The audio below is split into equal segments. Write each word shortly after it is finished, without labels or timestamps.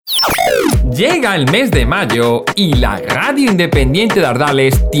Llega el mes de mayo y la Radio Independiente de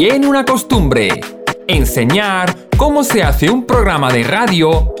Ardales tiene una costumbre: enseñar cómo se hace un programa de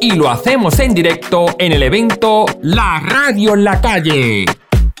radio, y lo hacemos en directo en el evento La Radio en la Calle.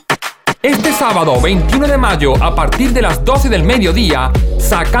 Este sábado 21 de mayo, a partir de las 12 del mediodía,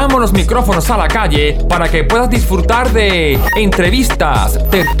 sacamos los micrófonos a la calle para que puedas disfrutar de entrevistas,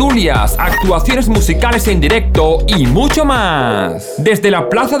 tertulias, actuaciones musicales en directo y mucho más. Desde la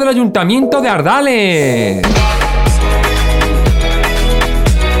plaza del Ayuntamiento de Ardales.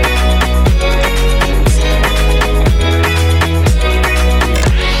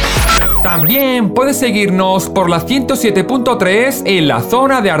 También puedes seguirnos por la 107.3 en la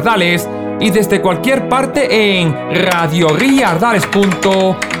zona de Ardales y desde cualquier parte en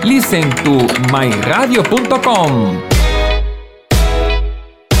radioriardales.listentomyradio.com.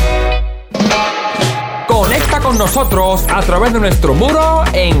 Conecta con nosotros a través de nuestro muro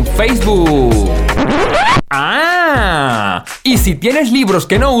en Facebook. ¡Ah! Y si tienes libros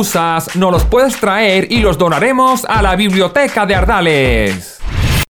que no usas, nos los puedes traer y los donaremos a la biblioteca de Ardales.